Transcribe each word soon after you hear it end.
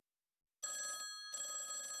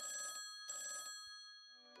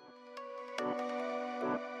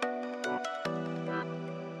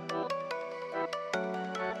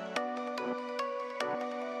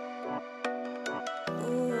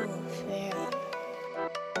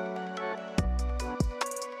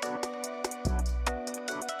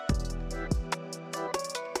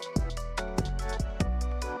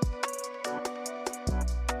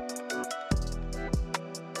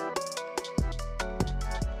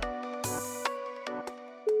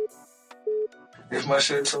If my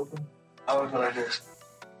shirt's open, I would go like this.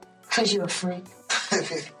 Because you're a freak.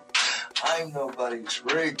 I'm nobody's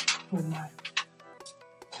freak. You're not.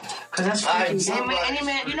 Because that's freaky. Any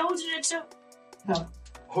man, you know who did it too? No.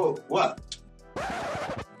 Who? What?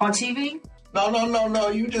 On TV? No.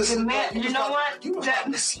 You just... Man, you know what? You was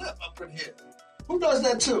about to slip up in here. Who does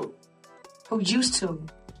that too? Who used to?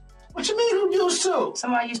 What you mean who used to?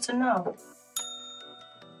 Somebody used to know.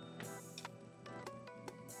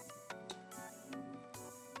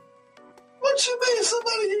 What you mean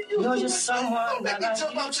somebody you used to? You're just someone that I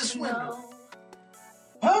used to know.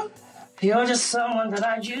 Huh? You're just someone that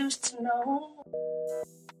I used to know.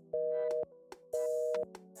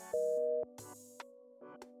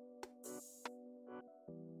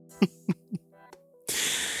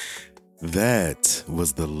 That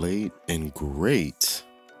was the late and great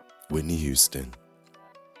Whitney Houston.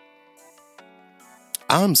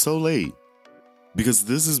 I'm so late because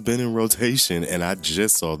this has been in rotation and I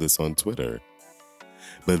just saw this on Twitter.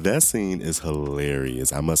 But that scene is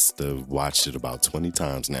hilarious. I must have watched it about 20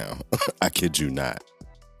 times now. I kid you not.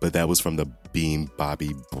 But that was from the Beam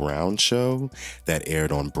Bobby Brown show that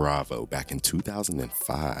aired on Bravo back in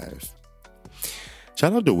 2005.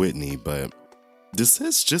 Shout out to Whitney, but does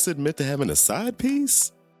this just admit to having a side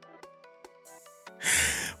piece?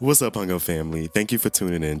 What's up, Hung Up family? Thank you for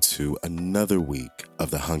tuning in to another week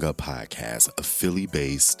of the Hung Up Podcast, a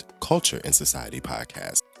Philly-based culture and society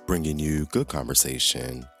podcast, bringing you good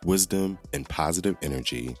conversation, wisdom, and positive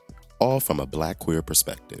energy, all from a Black queer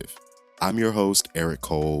perspective. I'm your host, Eric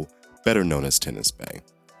Cole, better known as Tennis Bay.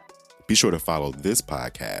 Be sure to follow this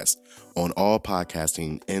podcast on all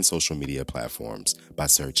podcasting and social media platforms by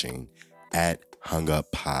searching at Hung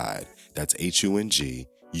Up Pod. That's HUNGUPPOD.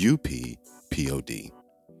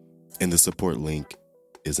 And the support link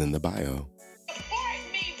is in the bio.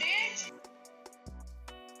 Support me, bitch!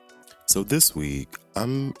 So this week,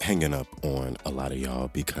 I'm hanging up on a lot of y'all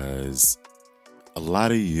because a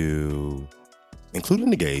lot of you, including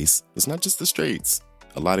the gays, it's not just the straights,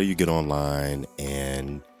 a lot of you get online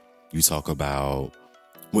and you talk about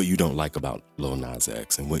what you don't like about Lil Nas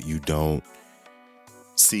X and what you don't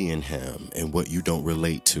see in him and what you don't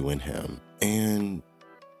relate to in him. And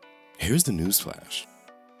here's the newsflash.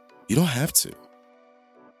 You don't have to.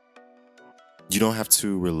 You don't have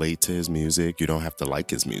to relate to his music. You don't have to like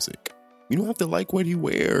his music. You don't have to like what he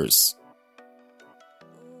wears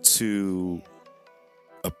to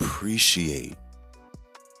appreciate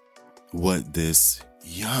what this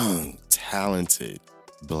young, talented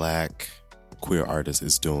Black queer artist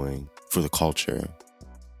is doing for the culture.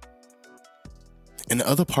 And the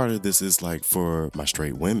other part of this is like, for my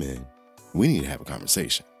straight women, we need to have a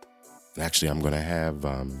conversation. And actually, I'm going to have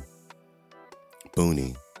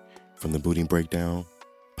Booney from the Booty Breakdown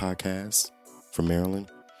podcast from Maryland.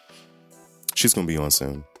 She's going to be on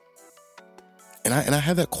soon. And I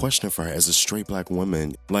have that question for her as a straight Black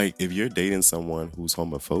woman. Like, if you're dating someone who's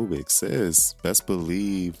homophobic, sis, best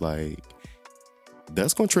believe, like,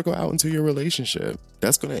 that's going to trickle out into your relationship.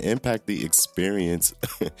 That's going to impact the experience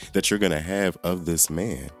that you're going to have of this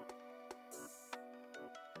man.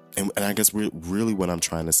 And I guess really what I'm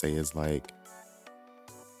trying to say is, like,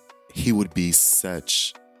 he would be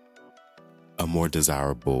such a more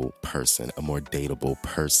desirable person, a more dateable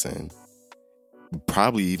person,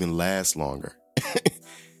 probably even last longer.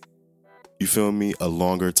 You feel me? A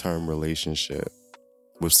longer term relationship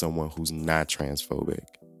with someone who's not transphobic,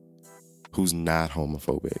 who's not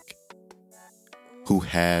homophobic, who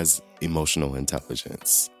has emotional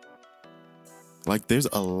intelligence. Like, there's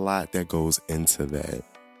a lot that goes into that.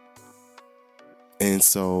 And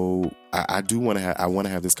so I want to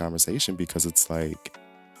have this conversation because it's like,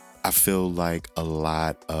 I feel like a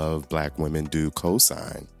lot of Black women do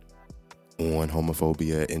co-sign on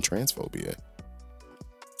homophobia and transphobia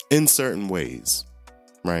in certain ways,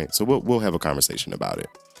 right? So we'll have a conversation about it.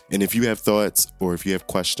 And if you have thoughts or if you have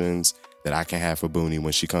questions that I can have for Booney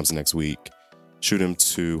when she comes next week, shoot them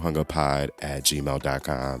to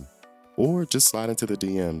hunguppod@gmail.com or just slide into the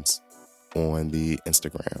DMs on the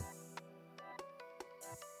Instagram.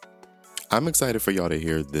 I'm excited for y'all to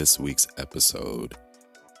hear this week's episode.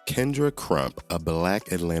 Kendra Crump, a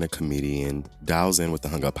Black Atlanta comedian, dials in with the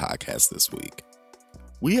Hung Up Podcast this week.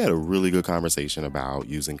 We had a really good conversation about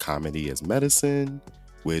using comedy as medicine,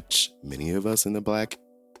 which many of us in the Black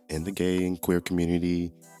and the gay and queer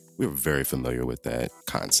community, we're very familiar with that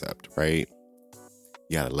concept, right?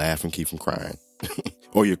 You gotta laugh and keep from crying.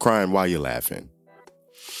 Or you're crying while you're laughing.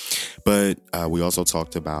 But we also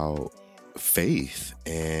talked about faith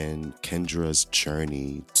and Kendra's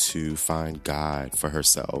journey to find God for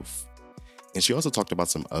herself And she also talked about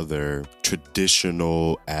some other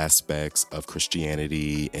traditional aspects of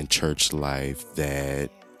Christianity and church life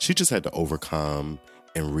that she just had to overcome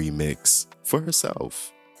and remix for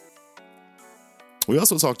herself. We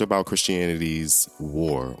also talked about Christianity's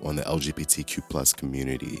war on the LGBTQ plus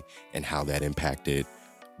community and how that impacted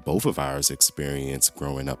both of ours experience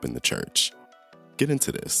growing up in the church. Get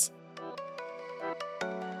into this.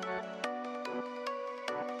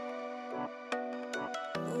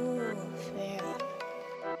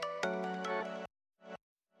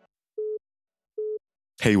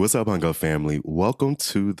 Hey, what's up, Hung Up family? Welcome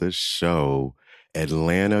to the show,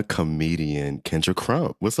 Atlanta comedian Kendra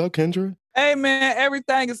Crump. What's up, Kendra? Hey, man,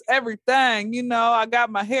 everything is everything. You know, I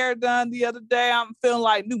got my hair done the other day. I'm feeling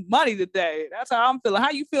like new money today. That's how I'm feeling.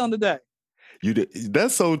 How you feeling today?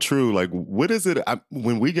 That's so true. Like, what is it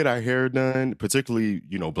when we get our hair done, particularly,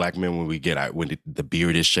 Black men, when the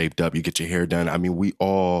beard is shaped up, you get your hair done. I mean, we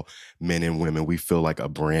all, men and women, we feel like a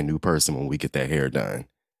brand new person when we get that hair done.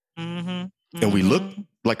 Mm-hmm. And we look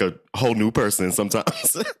like a whole new person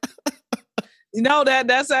sometimes.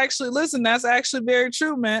 That's actually very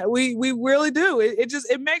true, man. We really do.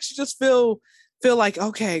 It makes you just feel like,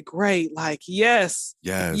 okay, great. Like, yes.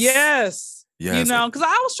 Because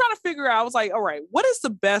I was trying to figure out, I was like, all right, what is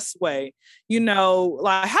the best way?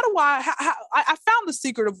 Like, how do I found the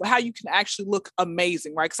secret of how you can actually look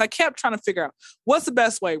amazing, right? Because I kept trying to figure out what's the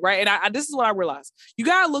best way, right? And this is what I realized. You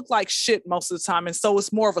got to look like shit most of the time. And so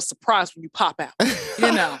it's more of a surprise when you pop out,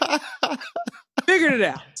 Figured it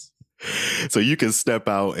out. So you can step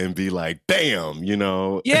out and be like, bam,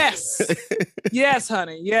 Yes. Yes,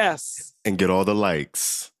 honey. Yes. And get all the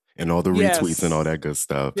likes. And all the retweets and all that good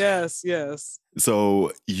stuff. Yes.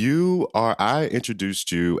 So I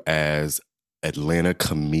introduced you as Atlanta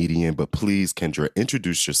comedian, but please, Kendra,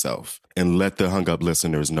 introduce yourself and let the Hung Up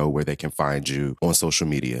listeners know where they can find you on social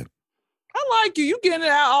media. I like you. You getting it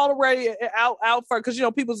out already out for, because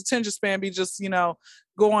people's attention span be just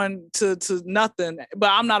going to nothing.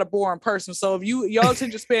 But I'm not a boring person, so if your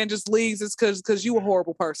attention span just leaves, it's because you a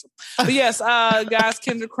horrible person. But yes, guys,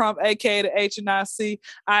 Kendra Crump, aka the HNIC.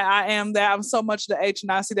 I am that. I'm so much the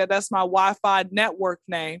HNIC that's my Wi-Fi network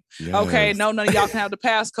name. Yes. Okay, no, none of y'all can have the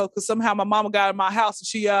passcode because somehow my mama got in my house and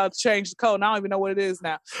she changed the code, and I don't even know what it is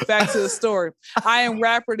now. Back to the story. I am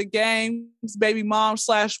rapper the game's baby mom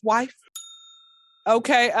 / wife.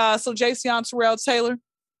 Okay, so Jason Terrell Taylor,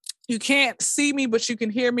 you can't see me, but you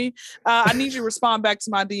can hear me. I need you to respond back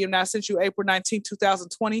to my DM. Now, I sent you April 19,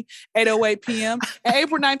 2020, 8:08 p.m. and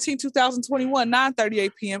April 19, 2021,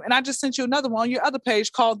 9:38 p.m. And I just sent you another one on your other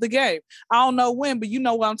page called The Game. I don't know when, but you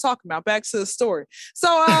know what I'm talking about. Back to the story. So,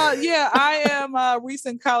 I am a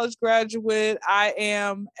recent college graduate. I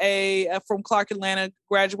am from Clark, Atlanta,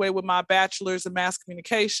 graduated with my bachelor's in mass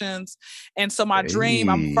communications. And so my dream,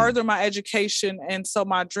 I'm furthering my education. And so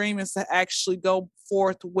my dream is to actually go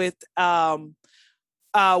forth with child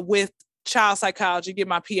psychology, get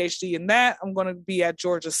my PhD in that. I'm going to be at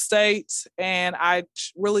Georgia State, and I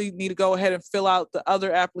really need to go ahead and fill out the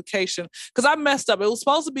other application because I messed up. It was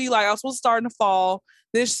supposed to be like I was supposed to start in the fall.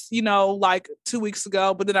 This, like 2 weeks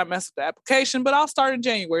ago, but then I messed up the application. But I'll start in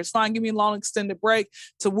January. It's fine. Give me a long extended break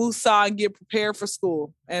to woosah and get prepared for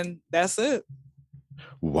school, and that's it.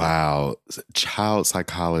 Wow. Child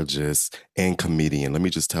psychologist and comedian. Let me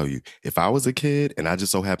just tell you, if I was a kid and I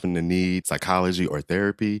just so happened to need psychology or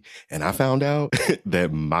therapy, and I found out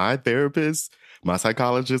that my therapist, my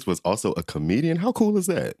psychologist, was also a comedian, how cool is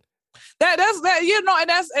that?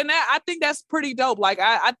 I think that's pretty dope. Like,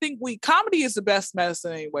 I think comedy is the best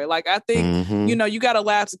medicine anyway. Like, I think, you got to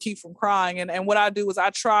laugh to keep from crying. And what I do is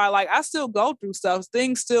I try, like, I still go through stuff.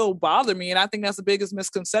 Things still bother me. And I think that's the biggest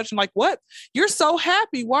misconception. Like, what? You're so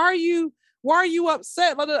happy. Why are you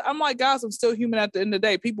upset? I'm like, guys, I'm still human at the end of the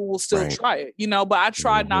day. People will still try it, but I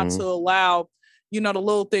try not to allow, the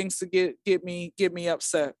little things to get me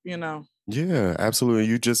upset, Yeah, absolutely.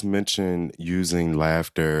 You just mentioned using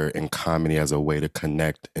laughter and comedy as a way to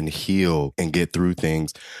connect and heal and get through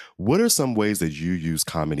things. What are some ways that you use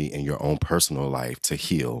comedy in your own personal life to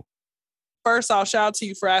heal? First, I'll shout out to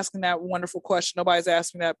you for asking that wonderful question. Nobody's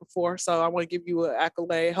asked me that before, so I want to give you an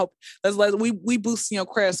accolade. We boosting your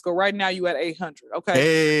credit score. Right now, you at 800. Okay.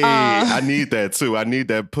 Hey, I need that too. I need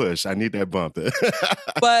that push. I need that bump.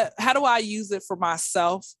 But how do I use it for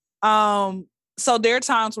myself? So there are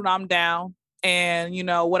times when I'm down, and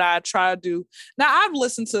what I try to do. Now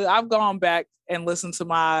I've gone back and listened to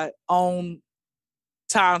my own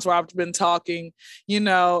times where I've been talking, and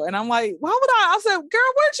I'm like, why would I said,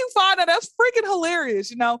 girl, where'd you find that? That's freaking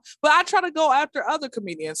hilarious, but I try to go after other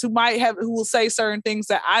comedians who will say certain things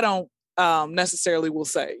that I don't necessarily will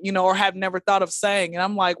say, or have never thought of saying. And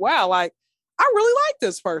I'm like, wow, like I really like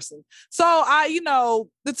this person. So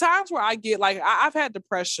the times where I get like, I've had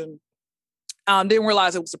depression, didn't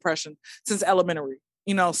realize it was depression since elementary,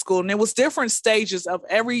 school. And it was different stages of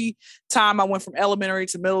every time I went from elementary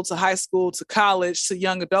to middle to high school to college to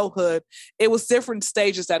young adulthood. It was different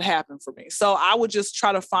stages that happened for me. So I would just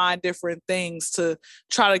try to find different things to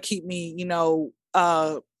try to keep me,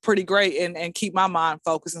 pretty great and keep my mind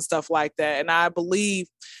focused and stuff like that. And I believe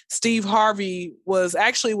Steve Harvey was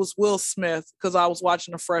Will Smith, because I was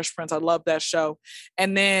watching The Fresh Prince. I love that show.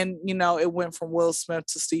 And then, it went from Will Smith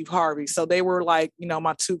to Steve Harvey. So they were like,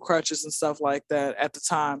 my two crutches and stuff like that at the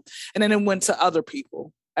time. And then it went to other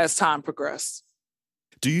people as time progressed.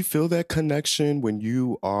 Do you feel that connection when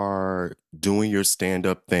you are doing your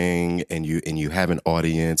stand-up thing and you have an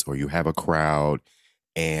audience or you have a crowd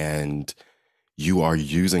and you are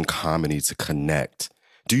using comedy to connect?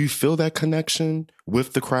 Do you feel that connection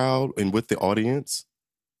with the crowd and with the audience?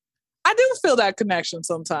 I do feel that connection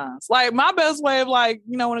sometimes. Like my best way of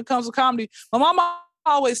when it comes to comedy, my mama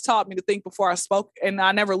always taught me to think before I spoke, and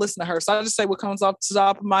I never listened to her. So I just say what comes off the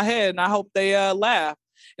top of my head, and I hope they laugh.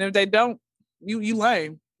 And if they don't, you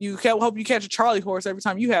lame. You hope you catch a Charlie horse every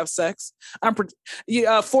time you have sex. I'm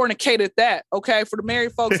fornicate at that, okay? For the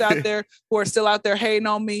married folks out there who are still out there hating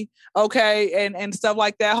on me, okay, and stuff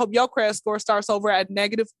like that. I hope your credit score starts over at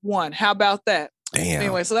 -1. How about that? Damn.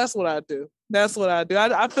 Anyway, so that's what I do. I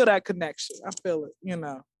feel that connection. I feel it,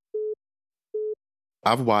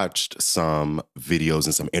 I've watched some videos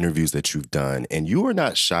and some interviews that you've done, and you are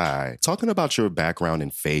not shy talking about your background in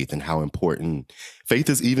faith and how important faith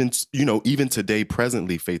is. Even today,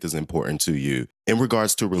 presently, faith is important to you. In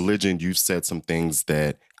regards to religion, you've said some things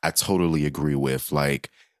that I totally agree with, like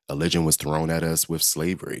religion was thrown at us with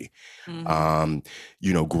slavery.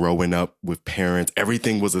 Mm-hmm. Growing up with parents,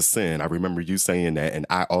 everything was a sin. I remember you saying that, and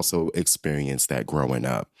I also experienced that growing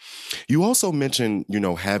up. You also mentioned,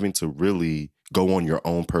 having to really go on your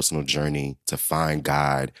own personal journey to find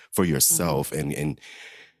God for yourself, mm-hmm.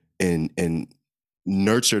 and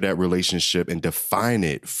nurture that relationship and define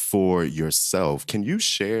it for yourself. Can you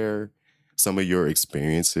share some of your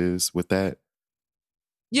experiences with that?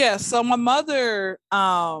 Yeah. So my mother,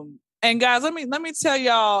 and guys, let me tell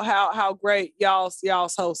y'all how great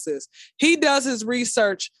y'all's host is. He does his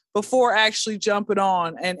research before actually jumping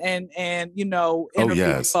on and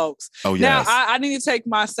interviewing folks. Oh, yes. Now, I need to take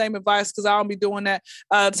my same advice, because I don't be doing that.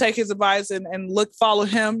 Take his advice and follow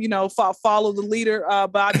him, follow the leader,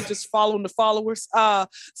 but I be just following the followers.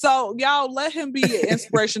 So y'all let him be an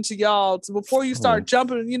inspiration to y'all before you start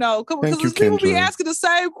jumping, because people be asking the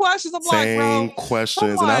same questions. I'm like, bro.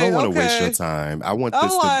 Questions, and I don't want to waste your time. I want this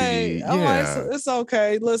to be, it's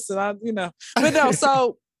okay. Listen, but no,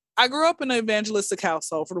 so I grew up in an evangelistic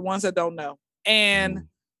household, for the ones that don't know. And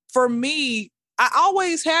for me, I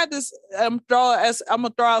always had this, I'm going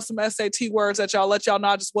to throw out some SAT words at y'all, let y'all know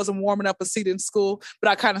I just wasn't warming up a seat in school,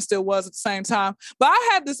 but I kind of still was at the same time. But I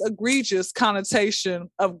had this egregious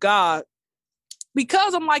connotation of God,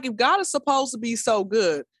 because I'm like, if God is supposed to be so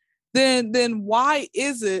good, then why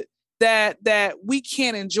is it that we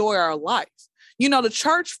can't enjoy our life? The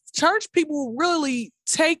church people really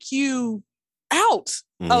take you out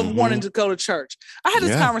of wanting to go to church. I had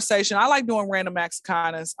this conversation. I like doing random acts of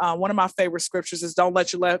kindness. One of my favorite scriptures is, don't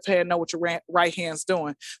let your left hand know what your right hand's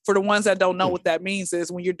doing. For the ones that don't know what that means,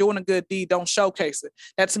 is when you're doing a good deed, don't showcase it.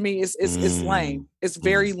 That to me is lame. It's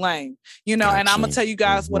very lame. And I'm going to tell you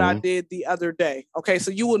guys what I did the other day. Okay.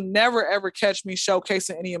 So you will never, ever catch me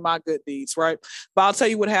showcasing any of my good deeds. Right. But I'll tell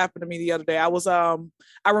you what happened to me the other day. I was, I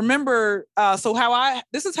remember,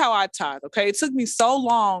 this is how I tithe. Okay. It took me so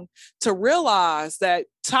long to realize that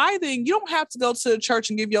tithing, you don't have to go to the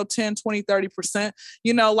church and give your 10, 20, 30%.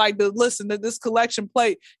 This collection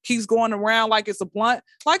plate keeps going around like it's a blunt.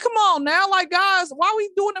 Like, come on now. Like, guys, why are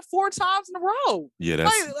we doing it 4 times in a row?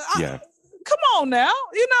 Yeah, come on now.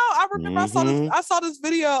 I remember I saw this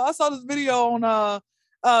video on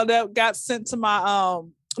that got sent to my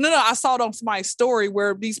I saw it on somebody's story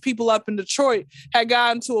where these people up in Detroit had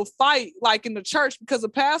gotten into a fight, like in the church, because the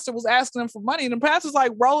pastor was asking them for money, and the pastor's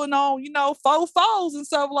like rolling on, faux foes and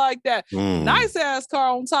stuff like that. Nice ass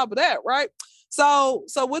car on top of that, right? So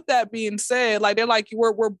with that being said, like, they're like,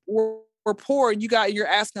 we're poor and you're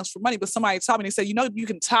asking us for money, but somebody taught me, they said, you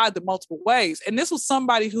can tithe in multiple ways. And this was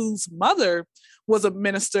somebody whose mother was a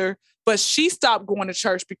minister, but she stopped going to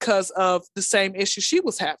church because of the same issue she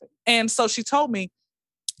was having. And so she told me,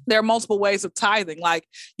 there are multiple ways of tithing. Like,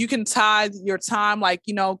 you can tithe your time, like,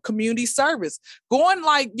 community service, going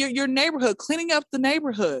like your neighborhood, cleaning up the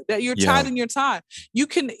neighborhood, that you're tithing your time. You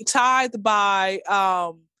can tithe by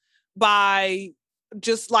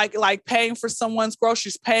just like paying for someone's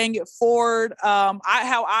groceries, paying it forward.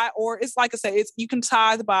 Or it's like I say, it's you can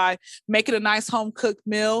tithe by making a nice home cooked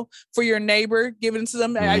meal for your neighbor, giving it to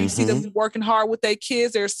them. You see them working hard with their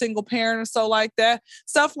kids, they're a single parent and so like that,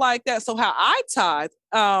 stuff like that. So how I tithe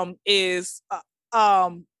is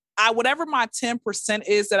whatever my 10%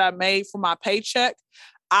 is that I made for my paycheck,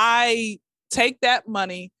 I take that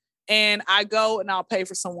money and I go and I'll pay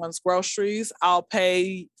for someone's groceries. I'll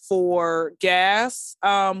pay for gas,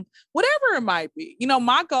 whatever it might be. You know,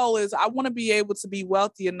 my goal is I want to be able to be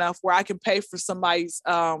wealthy enough where I can pay for somebody's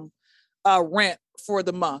rent for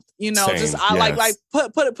the month. You know, like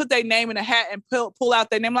put their name in a hat and pull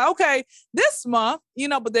out their name. Like, okay, this month, you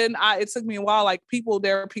know. But then it took me a while. Like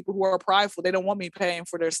there are people who are prideful. They don't want me paying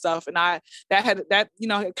for their stuff, and that you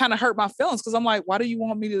know, it kind of hurt my feelings because I'm like, why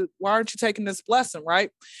aren't you taking this blessing,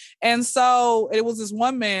 right? And so it was this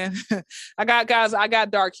one man. I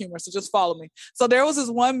got dark humor, so just follow me. So there was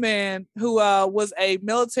this one man who was a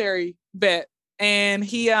military vet. And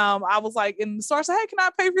I was like in the store, I said, hey, can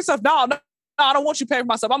I pay for yourself? No, I don't want you to pay for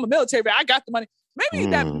myself. I'm a military, but I got the money. Maybe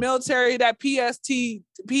that military, that PSTD,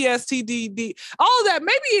 all of that,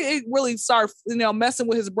 maybe it really started, you know, messing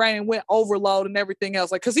with his brain and went overload and everything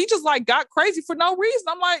else. Like, cause he just like got crazy for no reason.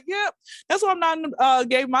 I'm like, yeah, that's why I'm not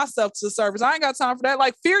gave myself to the service. I ain't got time for that.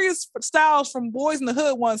 Like Furious Styles from Boys in the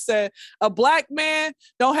Hood once said, a black man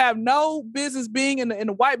don't have no business being in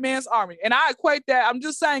the white man's army. And I equate that, I'm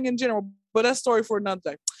just saying in general, but that's a story for another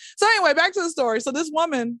day. So anyway, back to the story. So this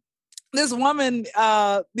woman,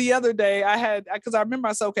 the other day because I remember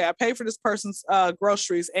I said, okay, I paid for this person's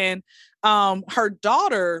groceries, and her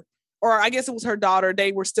daughter, or I guess it was her daughter,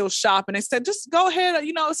 they were still shopping. They said, just go ahead.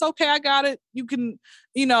 You know, it's okay. I got it. You can,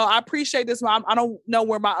 you know, I appreciate this. I don't know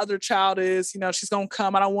where my other child is. You know, she's going to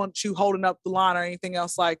come. I don't want you holding up the line or anything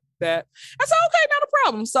else like that. I said, okay, not a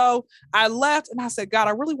problem. So I left and I said, God,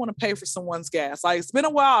 I really want to pay for someone's gas. Like, it's been a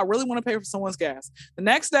while. I really want to pay for someone's gas. The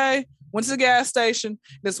next day, went to the gas station.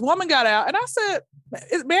 This woman got out and I said,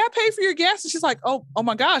 may I pay for your gas? And she's like, oh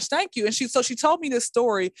my gosh, thank you. And she told me this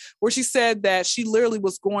story where she said that she literally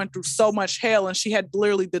was going through so much hell and she had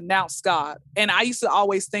literally denounced God. And I used to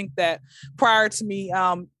always think that prior to me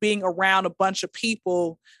being around a bunch of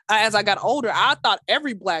people, as I got older, I thought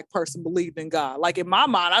every Black person believed in God. Like in my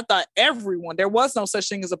mind, I thought everyone, there was no such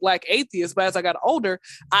thing as a Black atheist. But as I got older,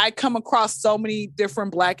 I come across so many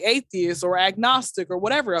different Black atheists or agnostic or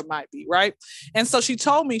whatever it might be. Right. And so she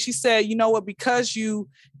told me, she said, you know what, because you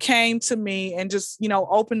came to me and just, you know,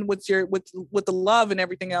 opened with the love and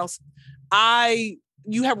everything else,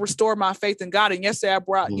 you have restored my faith in God. And yesterday I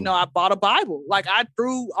bought a Bible. Like I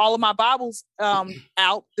threw all of my Bibles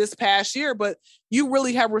out this past year, but you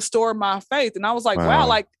really have restored my faith. And I was like, wow,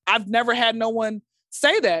 like I've never had no one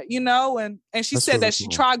say that, you know? And she said that she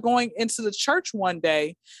tried going into the church one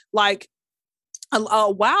day, like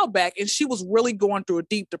a while back, and she was really going through a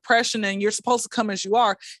deep depression, and you're supposed to come as you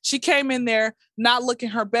are. She came in there not looking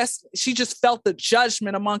her best. She just felt the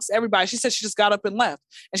judgment amongst everybody. She said she just got up and left.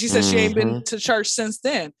 And she said she ain't been to church since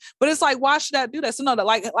then. But it's like, why should I do that? So no,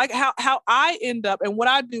 like how I end up, and what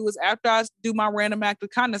I do is after I do my random act of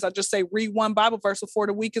kindness, I just say, read one Bible verse before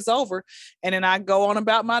the week is over. And then I go on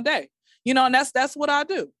about my day, you know, and that's what I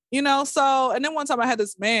do, you know? So, and then one time I had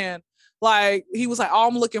this man, like, he was like, oh,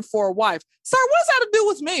 I'm looking for a wife. Sir, what's that to do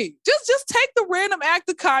with me? Just take the random act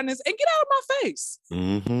of kindness and get out of my face.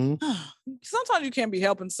 Sometimes you can't be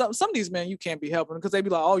helping. Some of these men, you can't be helping because they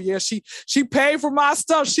be like, oh, yeah, she paid for my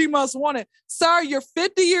stuff. She must want it. Sir, you're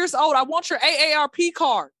 50 years old. I want your AARP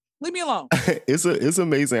card. Leave me alone. It's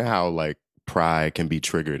amazing how, like, pride can be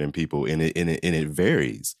triggered in people, and it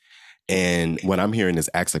varies. And what I'm hearing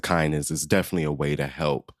is acts of kindness is definitely a way to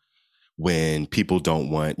help when people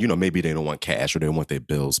don't want, you know, maybe they don't want cash or they don't want their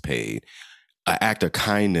bills paid. An act of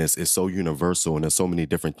kindness is so universal, and there's so many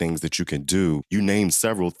different things that you can do. You named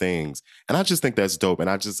several things. And I just think that's dope. And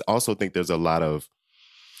I just also think there's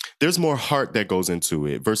more heart that goes into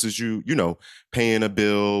it versus you know, paying a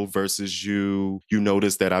bill versus you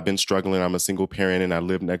notice that I've been struggling. I'm a single parent and I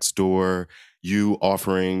live next door. You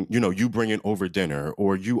offering, you know, you bringing over dinner,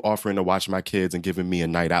 or you offering to watch my kids and giving me a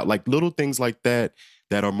night out. Like little things like that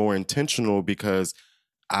are more intentional because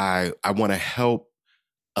I want to help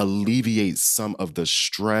alleviate some of the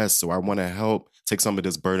stress, or I want to help take some of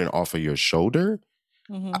this burden off of your shoulder.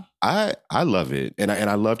 I love it. And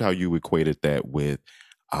I loved how you equated that with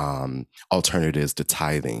alternatives to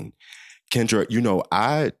tithing. Kendra, you know,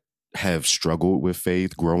 I have struggled with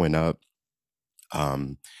faith growing up.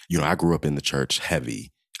 You know, I grew up in the church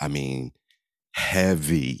heavy. And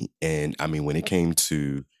I mean, when it came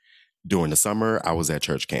to during the summer, I was at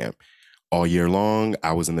church camp. all year long.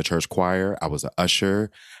 I was in the church choir. I was an usher.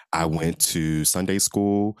 I went to Sunday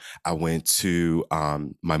school. I went to,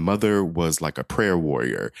 my mother was like a prayer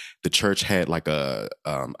warrior. The church had like a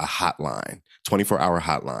hotline, 24-hour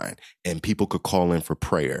hotline, and people could call in for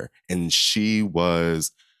prayer. And she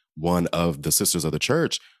was one of the sisters of the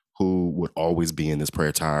church who would always be in this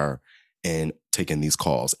prayer tower and taking these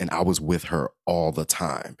calls. And I was with her all the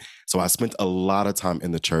time. So I spent a lot of time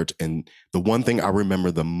in the church. And the one thing I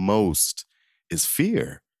remember the most is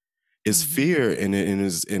fear. It's fear.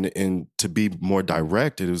 And to be more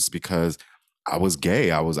direct, it was because I was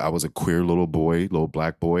gay. I was a queer little boy, little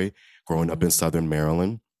black boy growing up in Southern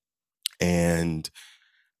Maryland. And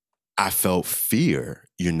I felt fear.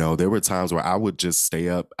 You know, there were times where I would just stay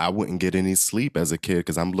up. I wouldn't get any sleep as a kid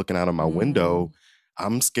because I'm looking out of my window.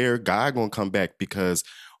 I'm scared God gonna come back because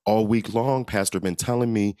all week long, Pastor been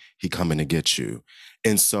telling me he coming to get you.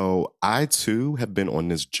 And so I too have been on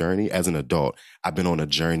this journey as an adult. I've been on a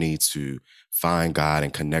journey to find God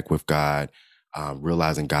and connect with God,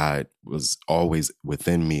 realizing God was always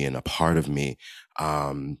within me and a part of me.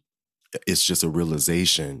 It's just a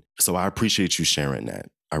realization. So I appreciate you sharing that.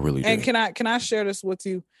 I really do. And can I share this with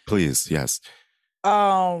you? Please, yes.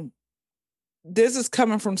 This is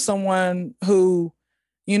coming from someone who,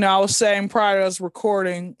 you know, I was saying prior to us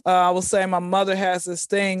recording, I was saying my mother has this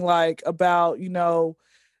thing like about, you know,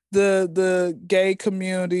 the gay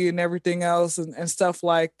community and everything else and stuff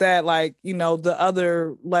like that, like, you know, the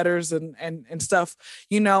other letters and stuff,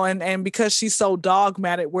 you know, and because she's so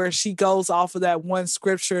dogmatic where she goes off of that one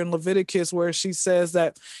scripture in Leviticus where she says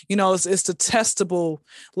that, you know, it's detestable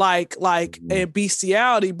like a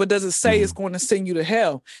bestiality, but does it say it's going to send you to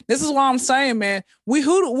hell? This is what I'm saying, man. We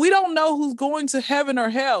don't know who's going to heaven or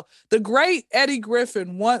hell. The great Eddie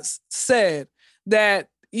Griffin once said that,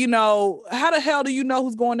 you know, how the hell do you know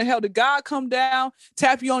who's going to hell? Did God come down,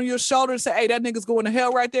 tap you on your shoulder and say, hey, that nigga's going to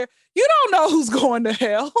hell right there? You don't know who's going to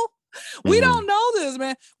hell. We don't know this,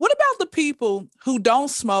 man. What about the people who don't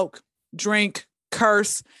smoke, drink,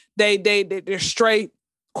 curse? They're straight,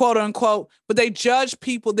 quote unquote, but they judge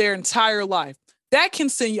people their entire life. That can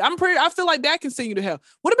send you. I feel like that can send you to hell.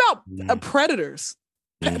 What about predators,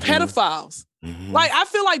 pedophiles? Like, I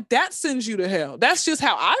feel like that sends you to hell. That's just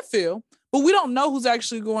how I feel. But we don't know who's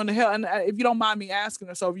actually going to hell. And if you don't mind me asking,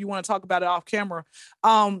 or so if you want to talk about it off camera,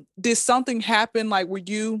 did something happen? Like, were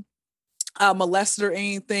you molested or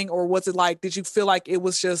anything? Or was it like, did you feel like it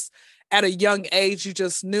was just at a young age you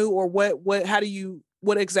just knew? Or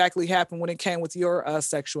what exactly happened when it came with your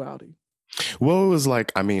sexuality? Well, it was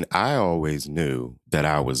like, I mean, I always knew that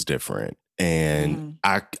I was different. And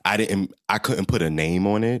I couldn't put a name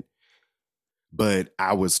on it. But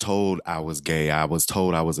I was told I was gay. I was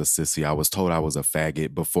told I was a sissy. I was told I was a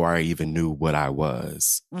faggot before I even knew what I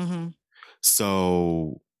was.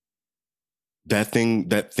 So that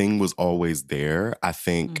thing was always there. I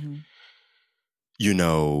think, you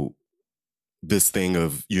know, this thing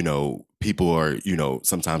of, you know, people are, you know,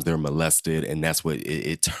 sometimes they're molested and that's what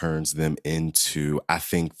it turns them into. I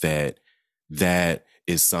think that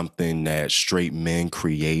is something that straight men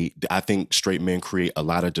create. I think straight men create a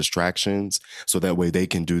lot of distractions so that way they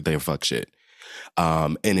can do their fuck shit.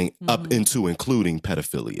 Up into including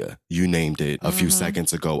pedophilia. You named it a few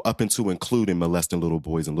seconds ago. Up into including molesting little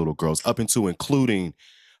boys and little girls. Up into including,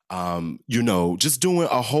 you know, just doing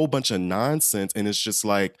a whole bunch of nonsense. And it's just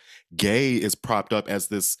like gay is propped up as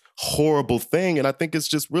this horrible thing. And I think it's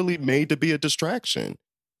just really made to be a distraction.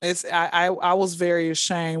 I was very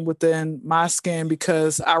ashamed within my skin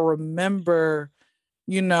because I remember,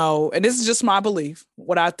 you know, and this is just my belief,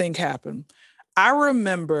 what I think happened. I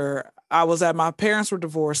remember my parents were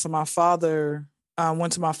divorced, and my father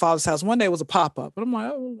went to my father's house. One day it was a pop-up, and I'm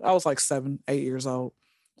like, I was like 7, 8 years old.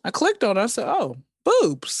 I clicked on it. I said, oh,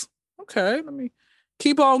 boobs. Okay, let me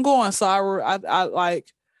keep on going. So I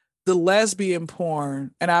like the lesbian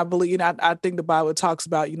porn. And I believe, you know, I think the Bible talks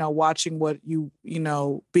about, you know, watching what you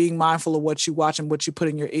know, being mindful of what you watch and what you put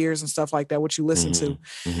in your ears and stuff like that, what you listen to.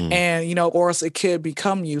 And, you know, or else it could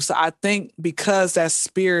become you. So I think because that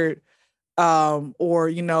spirit, or,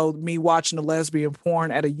 you know, me watching the lesbian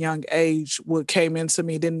porn at a young age, what came into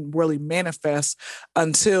me didn't really manifest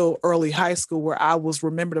until early high school, where I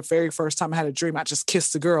remember the very first time I had a dream, I just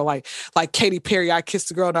kissed a girl, like Katy Perry, I kissed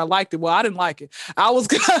a girl and I liked it. Well, I didn't like it. I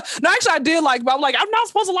was no, actually I did like it, but I'm like, I'm not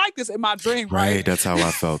supposed to like this in my dream, right? Right, that's how I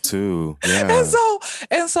felt too. Yeah.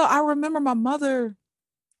 And so I remember my mother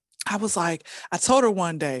I was like, I told her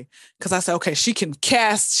one day, because I said, okay, she can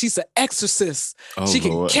cast, she's an exorcist. Oh, she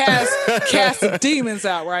can Lord. cast the demons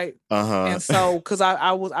out, right? Uh-huh. And so, because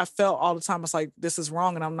I felt all the time, it's like, this is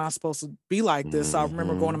wrong and I'm not supposed to be like this. So I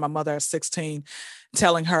remember going to my mother at 16,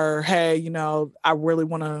 telling her, hey, you know, I really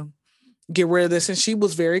want to get rid of this. And she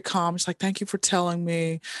was very calm. She's like, thank you for telling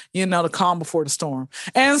me, you know, the calm before the storm.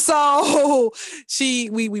 And so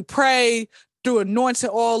we prayed, threw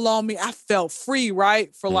anointed oil on me. I felt free,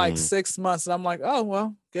 right? For like 6 months. And I'm like, oh,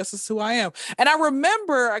 well, guess it's who I am. And I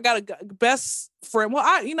remember I got a best friend.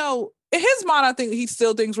 Well, you know, in his mind, I think he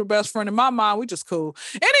still thinks we're best friend. In my mind, we just cool.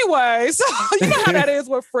 Anyway, so you know how that is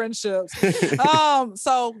with friendships.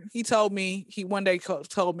 So he told me, he one day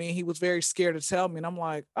told me he was very scared to tell me. And I'm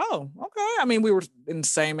like, oh, okay. I mean, we were in the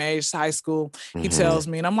same age, high school. He tells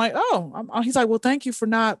me, and I'm like, oh, he's like, well, thank you for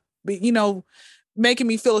not, making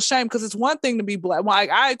me feel ashamed, because it's one thing to be black. Like,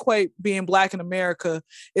 I equate being black in America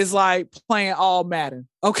is like playing all Madden.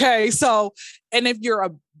 Okay, so, and if you're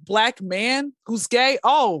a black man who's gay,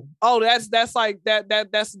 that's like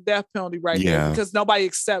that's death penalty right there, because nobody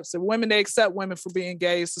accepts it. Women, they accept women for being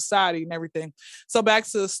gay in society and everything. So back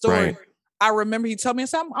to the story, right. I remember he told me, I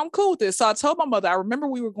said, I'm cool with this. So I told my mother, I remember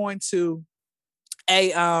we were going to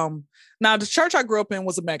now the church I grew up in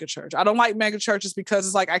was a mega church. I don't like mega churches because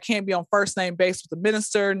it's like I can't be on first name basis with the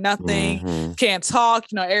minister, nothing, can't talk,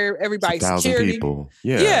 everybody's security. People.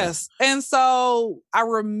 Yeah. Yes. And so I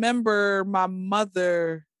remember my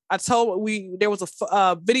mother, there was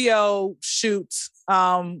a video shoot,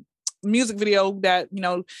 music video that,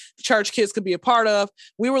 the church kids could be a part of.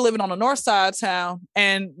 We were living on the north side of town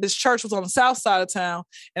and this church was on the south side of town.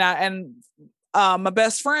 And my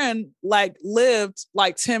best friend lived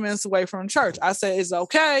 10 minutes away from church. I said, it's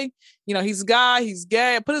okay. He's a guy, he's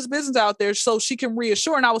gay. I put his business out there so she can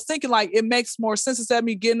reassure. And I was thinking it makes more sense instead of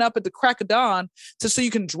me getting up at the crack of dawn so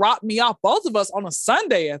you can drop me off, both of us on a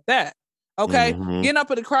Sunday at that. Okay. Getting up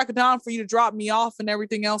at the crack of dawn for you to drop me off and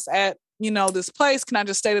everything else at, this place. Can I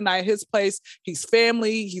just stay the night at his place? He's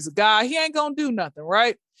family. He's a guy. He ain't going to do nothing.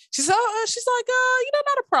 Right. She's like,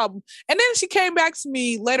 not a problem. And then she came back to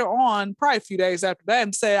me later on, probably a few days after that,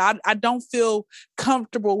 and said, I don't feel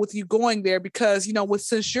comfortable with you going there because,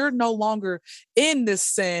 since you're no longer in this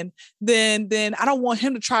sin, then I don't want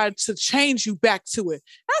him to try to change you back to it.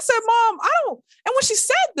 And I said, Mom, I don't. And when she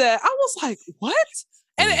said that, I was like, what?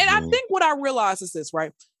 And I think what I realized is this,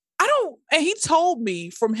 right? And he told me,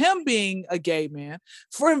 from him being a gay man,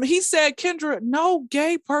 he said, Kendra, no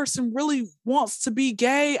gay person really wants to be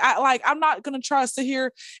gay. I'm not going to try to sit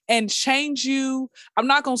here and change you. I'm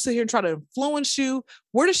not going to sit here and try to influence you.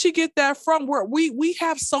 Where did she get that from? We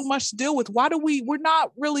have so much to deal with. Why do we're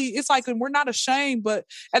not really, it's like, we're not ashamed, but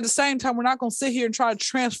at the same time, we're not going to sit here and try to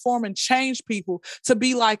transform and change people to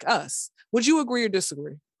be like us. Would you agree or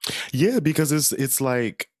disagree? Yeah, because it's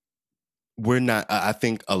like, we're not, I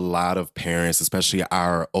think a lot of parents, especially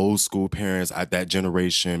our old school parents, that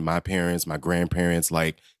generation, my parents, my grandparents,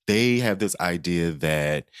 they have this idea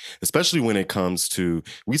that, especially when it comes to,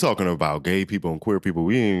 we talking about gay people and queer people,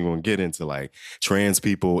 we ain't gonna get into trans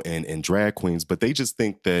people and drag queens, but they just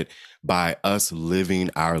think that by us living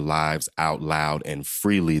our lives out loud and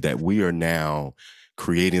freely, that we are now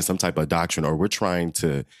creating some type of doctrine, or we're trying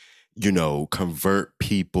to convert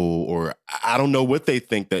people, or I don't know what they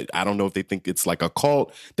think. I don't know if they think it's like a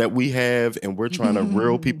cult that we have and we're trying to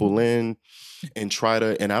reel people in and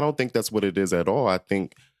and I don't think that's what it is at all. I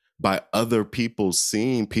think by other people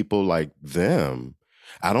seeing people like them,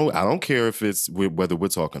 I don't care if it's whether we're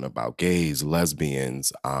talking about gays,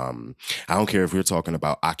 lesbians. I don't care if we're talking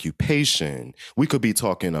about occupation. We could be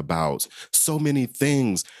talking about so many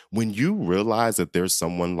things. When you realize that there's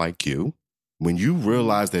someone like you, when you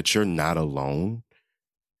realize that you're not alone,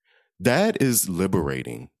 that is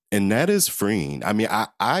liberating and that is freeing. I mean,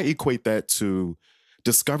 I equate that to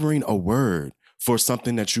discovering a word for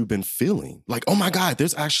something that you've been feeling. Like, oh my God,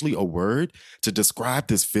 there's actually a word to describe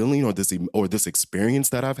this feeling or this experience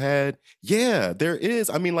that I've had. Yeah, there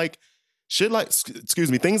is. I mean, shit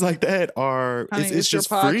things like that are, honey, it's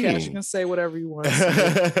just your podcast. Freeing. You can say whatever you want to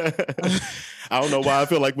say. I don't know why I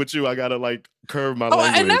feel like with you, I gotta curve my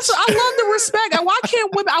language. And I love the respect. And why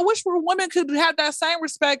can't women, I wish women could have that same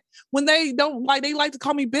respect when they don't they like to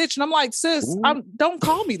call me bitch. And I'm like, sis, don't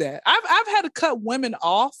call me that. I've had to cut women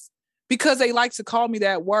off because they like to call me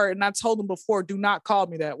that word. And I told them before, do not call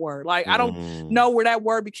me that word. Like, I don't know where that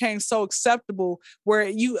word became so acceptable,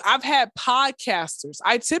 where I've had podcasters.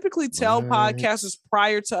 I typically tell podcasters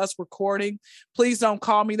prior to us recording, please don't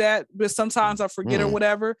call me that, but sometimes I forget or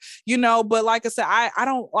whatever, you know, but like I said, I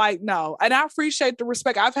don't like, no. And I appreciate the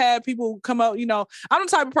respect. I've had people come up, you know, I'm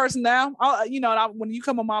the type of person now, when you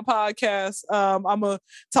come on my podcast, I'm going to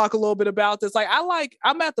talk a little bit about this. Like,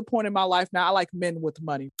 I'm at the point in my life now, I like men with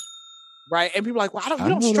money. Right. And people are like, well, you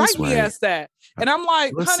don't strike me as that. And I'm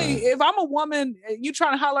like, honey, if I'm a woman, you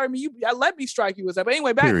trying to holler at me, let me strike you as that. But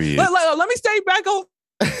anyway, let me stay back on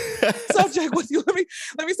subject with you. Let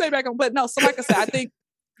me stay back on. But no, so like I said, I think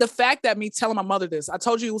the fact that me telling my mother this, I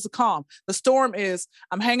told you it was a calm. The storm is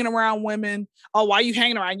I'm hanging around women. Oh, why are you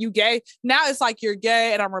hanging around? You gay? Now it's like you're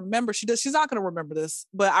gay. And I remember she's not going to remember this,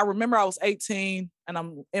 but I remember I was 18 and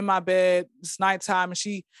I'm in my bed. It's nighttime. And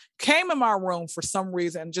she came in my room for some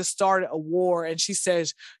reason and just started a war. And she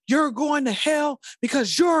says, you're going to hell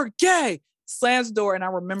because you're gay. Slams the door. And I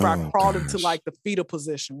remember I crawled into like the fetal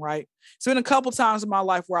position, right? It's been a couple times in my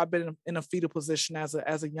life where I've been in a fetal position as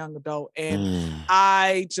a young adult. And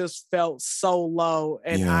I just felt so low.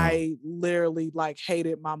 And I literally like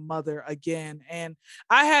hated my mother again. And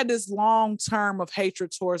I had this long term of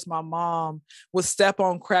hatred towards my mom, would step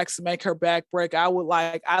on cracks and make her back break. I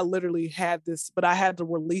literally had this, but I had to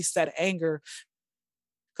release that anger.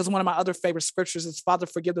 Because one of my other favorite scriptures is, Father,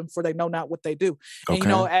 forgive them for they know not what they do. And, you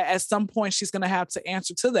know, at some point she's going to have to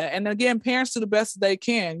answer to that. And again, parents do the best that they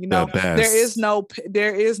can, you know,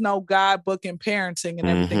 there is no guidebook in parenting and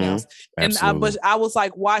everything else. And but I was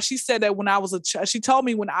like, why? She said that when I was she told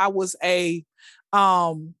me when I was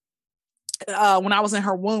when I was in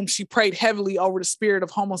her womb, she prayed heavily over the spirit of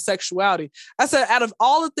homosexuality. I said, out of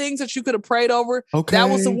all the things that you could have prayed over, that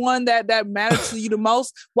was the one that mattered to you the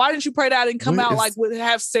most. Why didn't you pray that and come out like would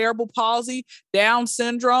have cerebral palsy, Down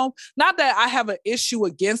syndrome? Not that I have an issue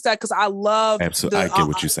against that, because I love. Absolutely, I get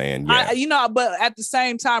what you're saying. Yeah, but at the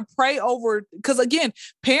same time, pray over, because again,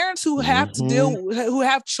 parents who have to who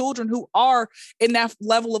have children who are in that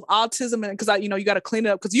level of autism, and because you got to clean it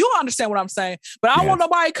up, because you understand what I'm saying. But I don't want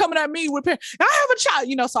nobody coming at me with. I have a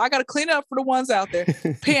child, so I got to clean it up for the ones out there.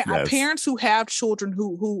 Parents who have children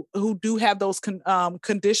who do have those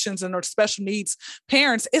conditions and are special needs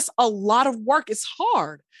parents, it's a lot of work. It's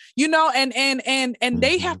hard, and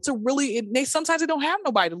they have to really, sometimes they don't have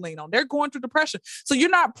nobody to lean on. They're going through depression. So you're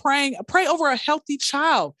not pray over a healthy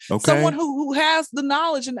child, someone who has the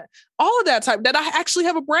knowledge and all of that type, that I actually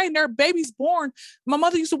have a brain. There are babies born. My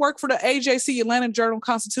mother used to work for the AJC, Atlanta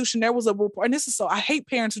Journal-Constitution. There was a report, and I hate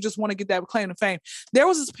parents who just want to get that claim to fame. There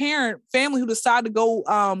was this family who decided to go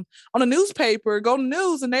on a newspaper, go to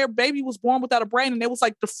news, and their baby was born without a brain, and it was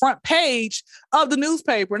like the front page of the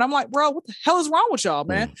newspaper. And I'm like, bro, what the hell is wrong with y'all,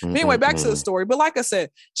 man? Anyway, back to the story. But like I said,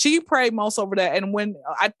 she prayed most over that. And when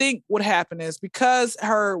I think what happened is, because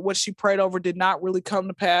what she prayed over did not really come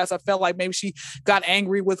to pass, I felt like maybe she got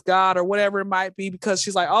angry with God or whatever it might be, because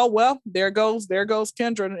she's like, oh, well, there goes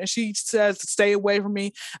Kendra. And she says, stay away from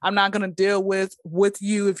me. I'm not going to deal with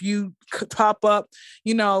you if you pop up,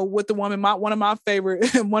 with the woman. One of my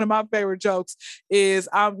favorite jokes is,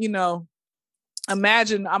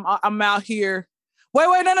 imagine I'm out here. Wait,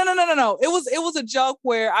 no. It was a joke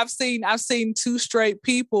where I've seen two straight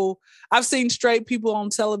people. I've seen straight people on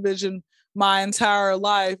television my entire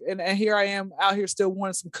life, and here I am out here still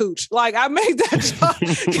wanting some cooch. Like, I made that joke.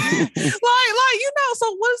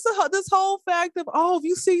 So what is this whole fact of, if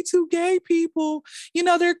you see two gay people,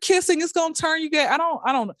 they're kissing, it's gonna turn you gay? I don't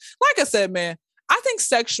know. Like I said, man, I think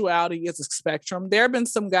sexuality is a spectrum. There have been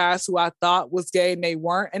some guys who I thought was gay and they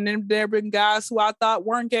weren't. And then there have been guys who I thought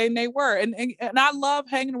weren't gay and they were. And I love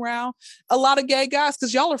hanging around a lot of gay guys,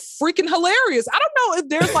 because y'all are freaking hilarious. I don't know if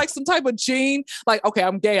there's like some type of gene, like, okay,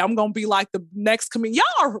 I'm gay, I'm going to be like the next comedian.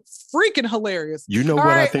 Y'all are freaking hilarious. You know what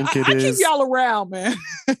I think it is? I keep y'all around, man.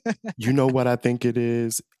 You know what I think it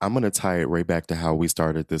is? I'm going to tie it right back to how we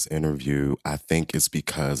started this interview. I think it's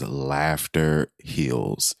because laughter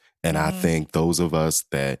heals. And I think those of us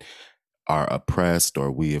that are oppressed,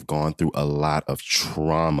 or we have gone through a lot of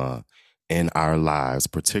trauma in our lives,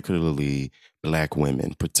 particularly Black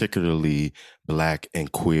women, particularly Black,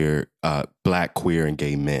 queer, and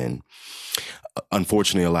gay men.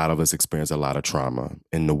 Unfortunately, a lot of us experience a lot of trauma,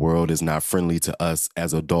 and the world is not friendly to us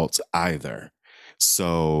as adults either.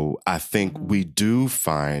 So I think we do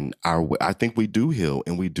find I think we do heal,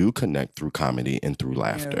 and we do connect through comedy and through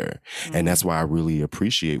laughter. Yeah. And that's why I really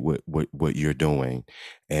appreciate what you're doing.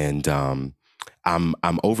 And I'm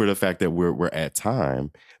over the fact that we're at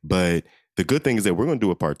time, but the good thing is that we're going to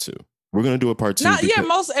do a part 2. We're gonna do a part 2.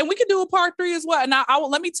 And we can do a part 3 as well. And I will,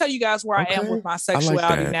 let me tell you guys where I am with my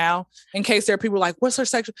sexuality now, in case there are people like, what's her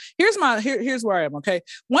sexual? Here's where I am. Okay,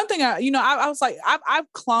 one thing I was like,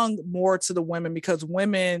 I've clung more to the women because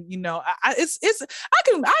women, I'd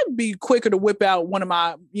be quicker to whip out one of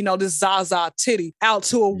my, this Zaza titty out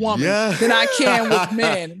to a woman than I can with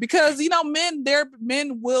men, because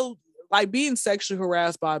men will. Like being sexually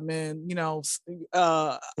harassed by men,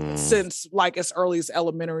 since like as early as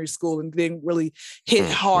elementary school, and didn't really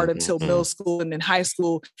hit hard until middle school and then high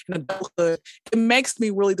school and adulthood. It makes me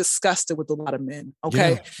really disgusted with a lot of men.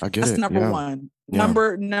 Okay, I get that's it. number one. Yeah.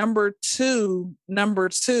 Number two,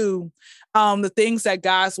 the things that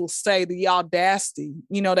guys will say, the audacity,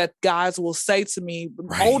 that guys will say to me,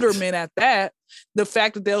 older men at that, the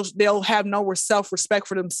fact that they'll have no self-respect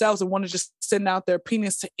for themselves and want to just send out their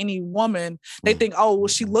penis to any woman. They think, oh, well,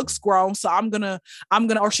 she looks grown, so I'm gonna,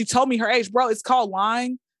 or she told me her age, bro. It's called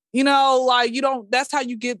lying. That's how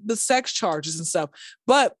you get the sex charges and stuff.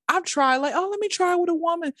 But I've tried, like, let me try with a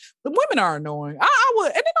woman. The women are annoying. I would,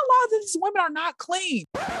 and then a lot of these women are not clean.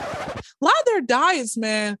 A lot of their diets,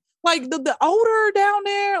 man. Like the odor down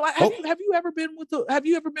there. Like, have you ever been with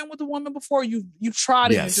a woman before? You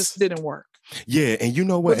tried it and it just didn't work. Yeah, and you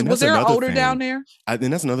know what? Was there an odor down there?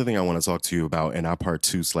 And that's another thing I want to talk to you about in our part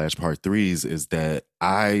 2/part 3s is that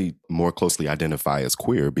I more closely identify as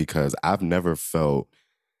queer because I've never felt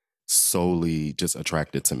solely just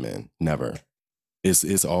attracted to men. Never.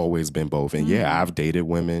 It's always been both. And I've dated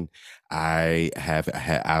women. I've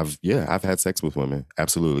had sex with women.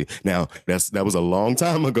 Absolutely. Now that was a long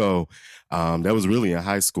time ago. That was really in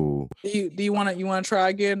high school. Do you want to try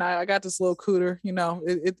again? I got this little cooter.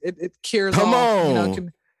 It cures. Come all.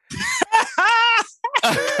 on.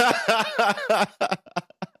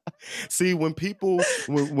 See, when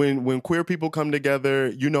queer people come together,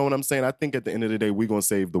 you know what I'm saying? I think at the end of the day, we're gonna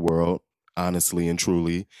save the world, honestly and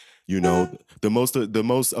truly. The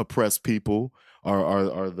most oppressed people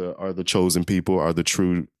are the chosen people, are the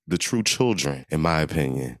true children, in my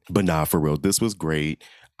opinion. But nah, for real, this was great.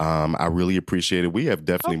 I really appreciate it. We have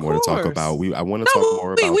definitely more to talk about. I want to talk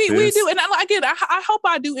more about this. We do. And I hope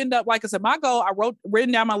I do end up, like I said, my goal,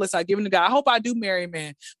 written down my list, I given to God. I hope I do marry a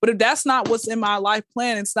man. But if that's not what's in my life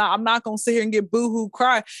plan, I'm not going to sit here and get boohoo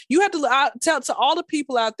cry. You have to tell to all the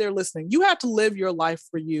people out there listening, you have to live your life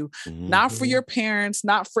for you, not for your parents,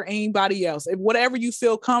 not for anybody else. Whatever you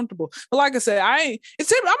feel comfortable. But like I said, I'm going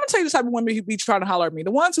to tell you the type of women who be trying to holler at me. The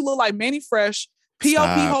ones who look like Manny Fresh,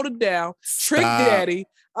 P.O.P. Hold It Down, Trick Daddy,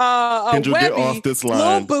 Kendra, Webby, get off this line.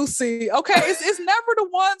 Lil Boosie. Okay, it's never the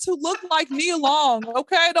ones who look like Nia Long.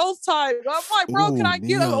 Okay, those types. I'm like, bro, can I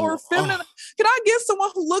get or feminine? Can I get someone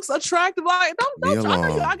who looks attractive? Like, don't I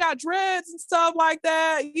know I got dreads and stuff like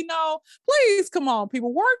that. Please come on,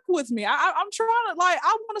 people, work with me. I'm trying to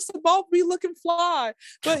I want us to both be looking fly.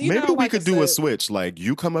 But maybe we could do a switch. Like,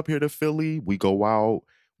 you come up here to Philly, we go out,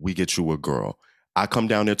 we get you a girl. I come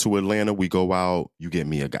down there to Atlanta, we go out, you get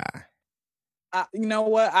me a guy. You know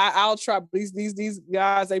what? I'll try. These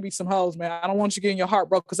guys, they be some hoes, man. I don't want you getting your heart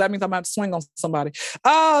broke because that means I'm about to swing on somebody.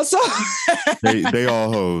 So they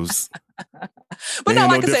all hoes. But no,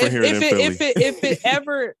 like I said, if it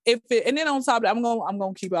ever, and then on top of that, I'm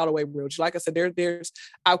gonna keep it all the way real. Like I said, there's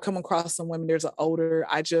I've come across some women. There's an older.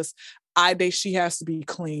 She has to be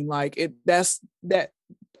clean. Like it. That's that.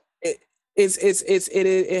 It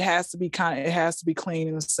has to be it has to be clean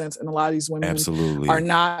in a sense, and a lot of these women absolutely are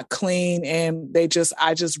not clean, and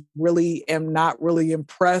I just really am not really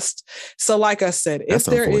impressed. So like I said, if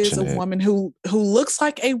there is a woman who looks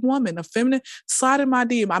like a woman, a feminine, slide in my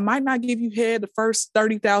DM. I might not give you head the first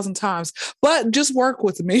 30,000 times, but just work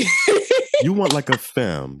with me. You want like a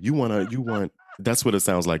femme. You want that's what it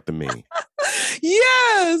sounds like to me.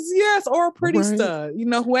 Yes, or a pretty stud,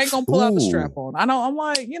 who ain't gonna pull out the strap on. I know. I'm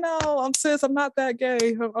like, sis, I'm not that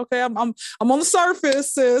gay. Okay, I'm on the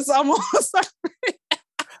surface, sis. I'm on the surface.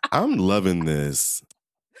 I'm loving this.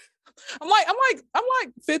 I'm like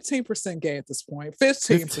 15% gay at this point.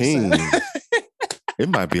 15%. It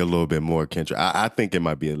might be a little bit more, Kendra. I think it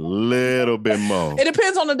might be a little bit more. It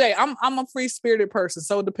depends on the day. I'm a free spirited person,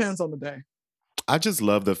 so it depends on the day. I just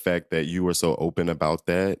love the fact that you were so open about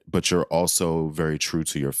that, but you're also very true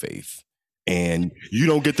to your faith. And you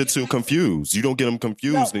don't get the two confused. You don't get them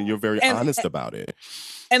confused, and you're very honest about it.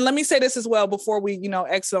 And let me say this as well before we,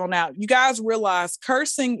 exit on out. You guys realize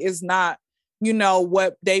cursing is not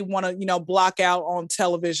what they want to, block out on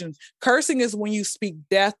television. Cursing is when you speak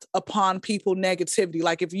death upon people, negativity.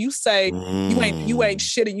 Like if you say you ain't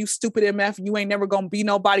shit and you stupid MF, and you ain't never gonna be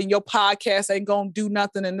nobody, and your podcast ain't gonna do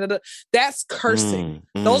nothing, and that's cursing.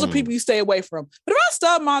 Those are people you stay away from. But if I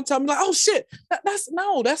stub my tongue, I'm like, oh shit, that's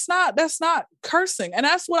not cursing. And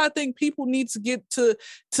that's what I think people need to get to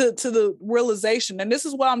the realization. And this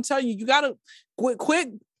is what I'm telling you. You gotta quit.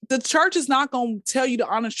 The church is not going to tell you the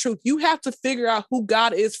honest truth. You have to figure out who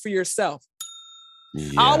God is for yourself.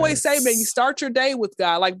 Yes. I always say, man, you start your day with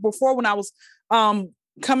God. Like before, when I was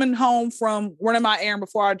coming home from running my errand,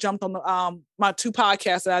 before I jumped on the my 2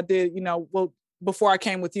 podcasts that I did, before I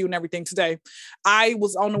came with you and everything today, I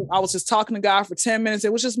was just talking to God for 10 minutes.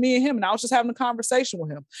 It was just me and him, and I was just having a conversation with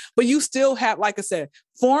him. But you still have, like I said,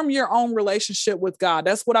 form your own relationship with God.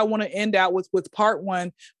 That's what I want to end out with part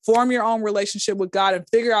 1. Form your own relationship with God and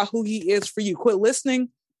figure out who he is for you. Quit listening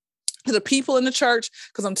to the people in the church,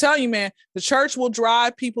 because I'm telling you, man, the church will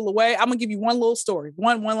drive people away. I'm gonna give you one little story,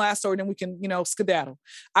 one last story, then we can, skedaddle.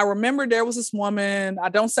 I remember there was this woman. I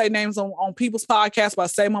don't say names on people's podcasts, but I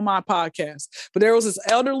say them on my podcast. But there was this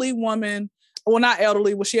elderly woman. Well, not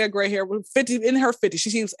elderly. Well, she had gray hair. 50 in her 50s.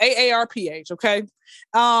 She was AARP age. Okay,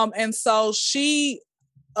 and so we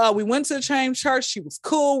went to the chain church. She was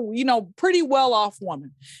cool, pretty well off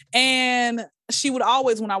woman, and she would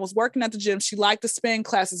always, when I was working at the gym, she liked to spin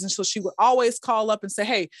classes. And so she would always call up and say,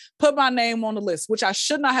 hey, put my name on the list, which I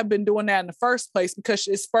should not have been doing that in the first place, because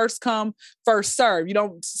it's first come, first serve. You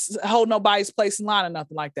don't hold nobody's place in line or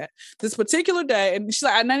nothing like that. This particular day, and she's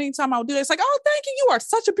like, and anytime I would do that, it's like, oh, thank you. You are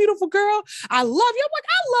such a beautiful girl. I love you. I'm like,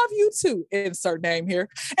 I love you too. Insert name here.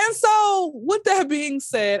 And so with that being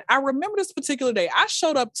said, I remember this particular day, I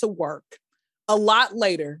showed up to work a lot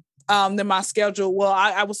later than my schedule. Well,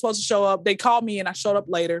 I was supposed to show up. They called me and I showed up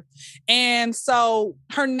later. And so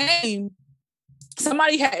her name,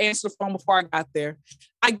 somebody had answered the phone before I got there.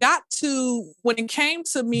 I got to, when it came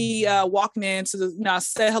to me walking into the, I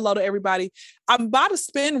said hello to everybody. I'm by the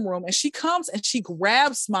spin room and she comes and she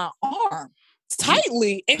grabs my arm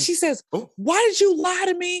tightly, and she says, why did you lie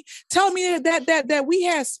to me, telling me that we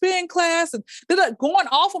had spin class, and going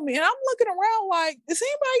off of me? And I'm looking around like, is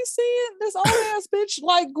anybody seeing this old ass bitch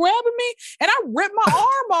like grabbing me? And I ripped my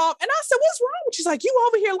arm off, and I said, what's wrong with you? She's like, you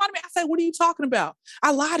over here lying to me. I said, what are you talking about?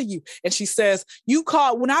 I lied to you. And she says, you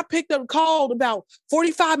called, when I called about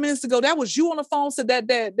 45 minutes ago, that was you on the phone, said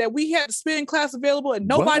that we had the spin class available and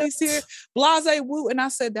nobody's here, blase woo. And I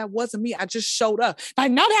said, that wasn't me. I just showed up.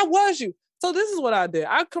 Like, no, that was you. So this is what I did.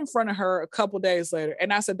 I confronted her a couple days later,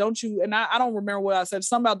 and I said, don't you, and I don't remember what I said,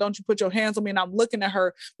 something about don't you put your hands on me, and I'm looking at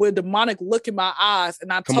her with a demonic look in my eyes,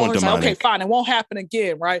 and I told her, like, okay, fine, it won't happen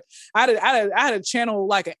again, right? I had a channel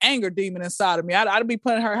like an anger demon inside of me. I'd be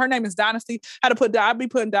putting her name is Dynasty. I'd be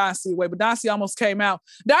putting Dynasty away, but Dynasty almost came out.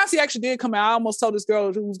 Dynasty actually did come out. I almost told this girl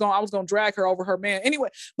I was going to drag her over her man. Anyway,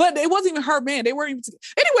 but it wasn't even her man. They weren't even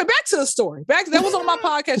anyway, back to the story. That was on my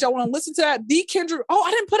podcast. Y'all want to listen to that? D Kendra. Oh, I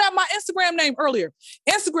didn't put out my Instagram name earlier.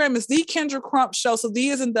 Instagram is The Kendra Crump Show. So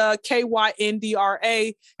D is in the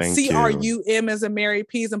KYNDRA, CRUM is in Mary,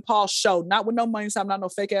 P is in Paul Show. Not with no money sign, not no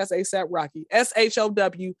fake ass ASAP Rocky. SHOW.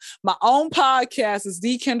 My own podcast is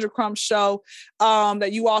The Kendra Crump Show,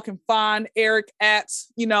 that you all can find Eric at,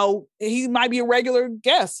 he might be a regular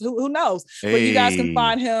guest. Who knows? Hey. But you guys can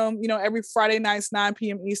find him, every Friday nights, 9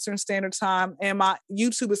 p.m. Eastern Standard Time. And my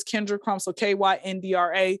YouTube is Kendra Crump, so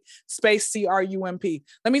KYNDRA space CRUMP.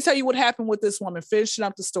 Let me tell you what happened with this woman, finishing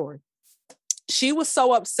up the story. She was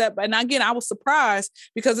so upset. And again, I was surprised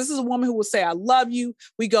because this is a woman who would say, I love you.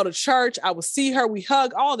 We go to church. I would see her. We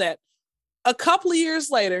hug, all that. A couple of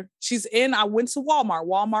years later, I went to Walmart.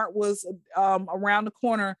 Walmart was around the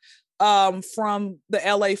corner from the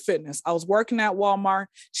LA Fitness. I was working at Walmart.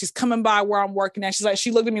 She's coming by where I'm working at.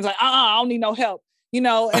 She looked at me and was like, I don't need no help,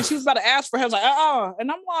 and she was about to ask for help. I was like,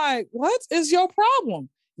 And I'm like, what is your problem?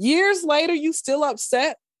 Years later, you still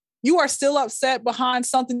upset? You are still upset behind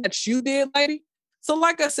something that you did, lady? So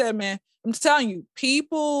like I said, man, I'm telling you,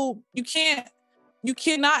 people, you cannot,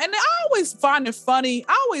 and I always find it funny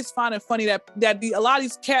that a lot of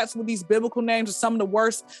these cats with these biblical names are some of the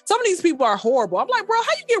worst. Some of these people are horrible. I'm like, bro,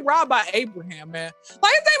 how you get robbed by Abraham, man?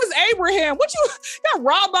 Like, his name is Abraham. What you got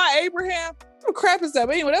robbed by Abraham? What crap is that?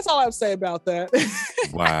 But anyway, that's all I have to say about that.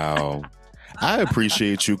 Wow. I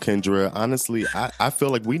appreciate you, Kendra. Honestly, I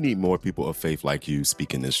feel like we need more people of faith like you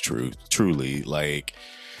speaking this truth, truly, like,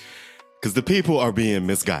 because the people are being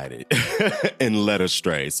misguided and led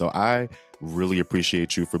astray. So I really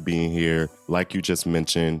appreciate you for being here. Like you just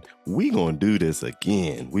mentioned, we going to do this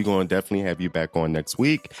again. We going to definitely have you back on next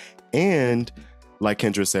week. And like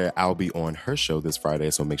Kendra said, I'll be on her show this Friday,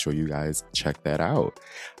 so make sure you guys check that out.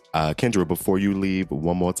 Kendra, before you leave,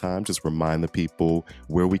 one more time, just remind the people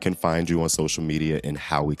where we can find you on social media and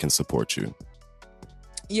how we can support you.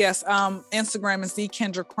 Yes, Instagram is The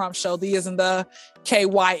Kendra Crump Show. The is in the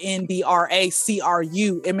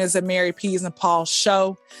KYNDRACRU. M is in Mary, P is in Paul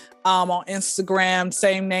Show. On Instagram,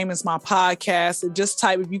 same name as my podcast. Just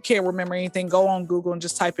type, if you can't remember anything, go on Google and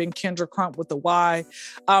just type in Kendra Crump with a Y.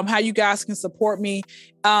 How you guys can support me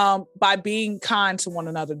by being kind to one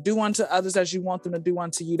another. Do unto others as you want them to do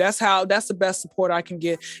unto you. That's the best support I can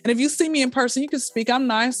get. And if you see me in person, you can speak. I'm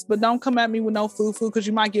nice, but don't come at me with no foo-foo because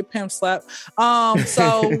you might get pimp slapped. Yeah,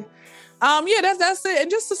 that's it.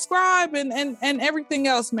 And just subscribe and everything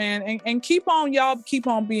else, man. And keep on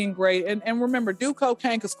being great. And remember, do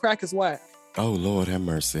cocaine because crack is whack. Oh, Lord have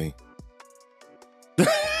mercy.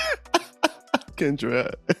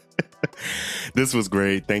 Kendra, this was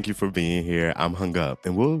great. Thank you for being here. I'm hung up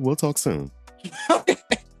and we'll talk soon.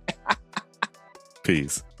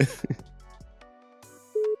 Peace.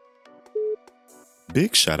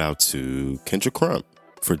 Big shout out to Kendra Crump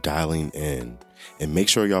for dialing in. And make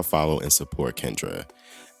sure y'all follow and support Kendra.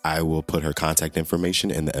 I will put her contact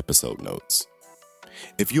information in the episode notes.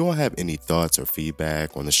 If you all have any thoughts or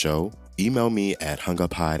feedback on the show, email me at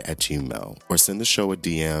hunguppod@gmail.com or send the show a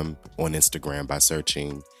DM on Instagram by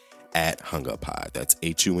searching @hunguppod. That's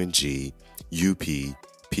HUNGUPPOD.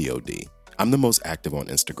 I'm the most active on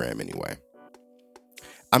Instagram anyway.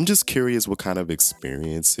 I'm just curious what kind of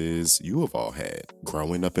experiences you have all had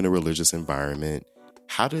growing up in a religious environment.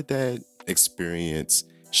 How did that experience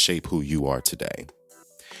shape who you are today?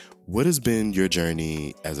 What has been your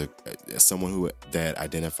journey as someone that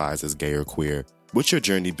identifies as gay or queer? What's your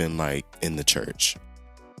journey been like in the church?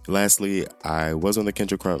 Lastly, I was on the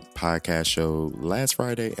Kendra Crump podcast show last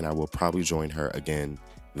Friday, and I will probably join her again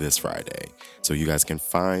this Friday. So you guys can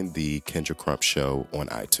find the Kendra Crump show on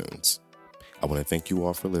iTunes. I want to thank you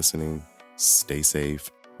all for listening. Stay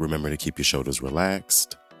safe. Remember to keep your shoulders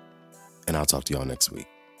relaxed. And I'll talk to y'all next week.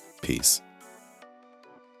 Peace.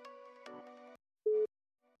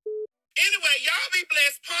 Anyway, y'all be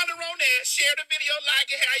blessed. Ponder on that. Share the video,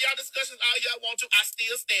 like it, have y'all discussions all y'all want to. I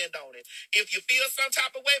still stand on it. If you feel some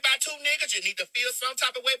type of way by two niggas, you need to feel some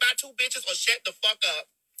type of way by two bitches or shut the fuck up.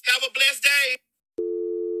 Have a blessed day.